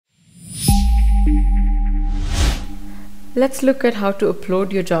Let's look at how to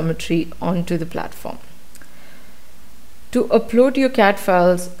upload your geometry onto the platform. To upload your CAD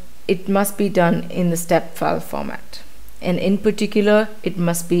files, it must be done in the step file format. And in particular, it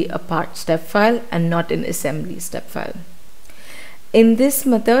must be a part step file and not an assembly step file. In this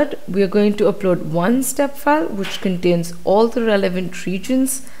method, we are going to upload one step file which contains all the relevant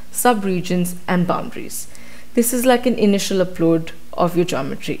regions, subregions, and boundaries. This is like an initial upload of your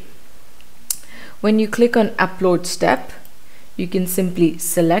geometry. When you click on Upload Step, you can simply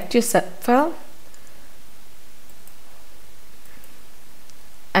select your step file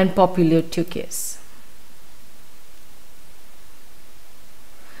and populate your case.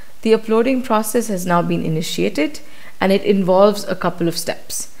 The uploading process has now been initiated and it involves a couple of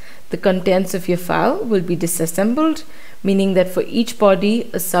steps. The contents of your file will be disassembled, meaning that for each body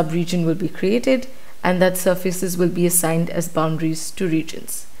a subregion will be created and that surfaces will be assigned as boundaries to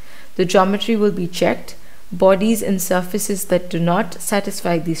regions. The geometry will be checked. Bodies and surfaces that do not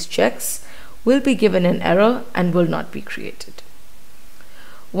satisfy these checks will be given an error and will not be created.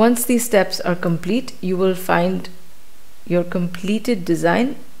 Once these steps are complete, you will find your completed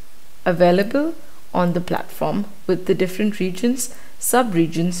design available on the platform with the different regions,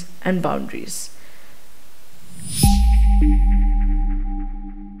 subregions, and boundaries.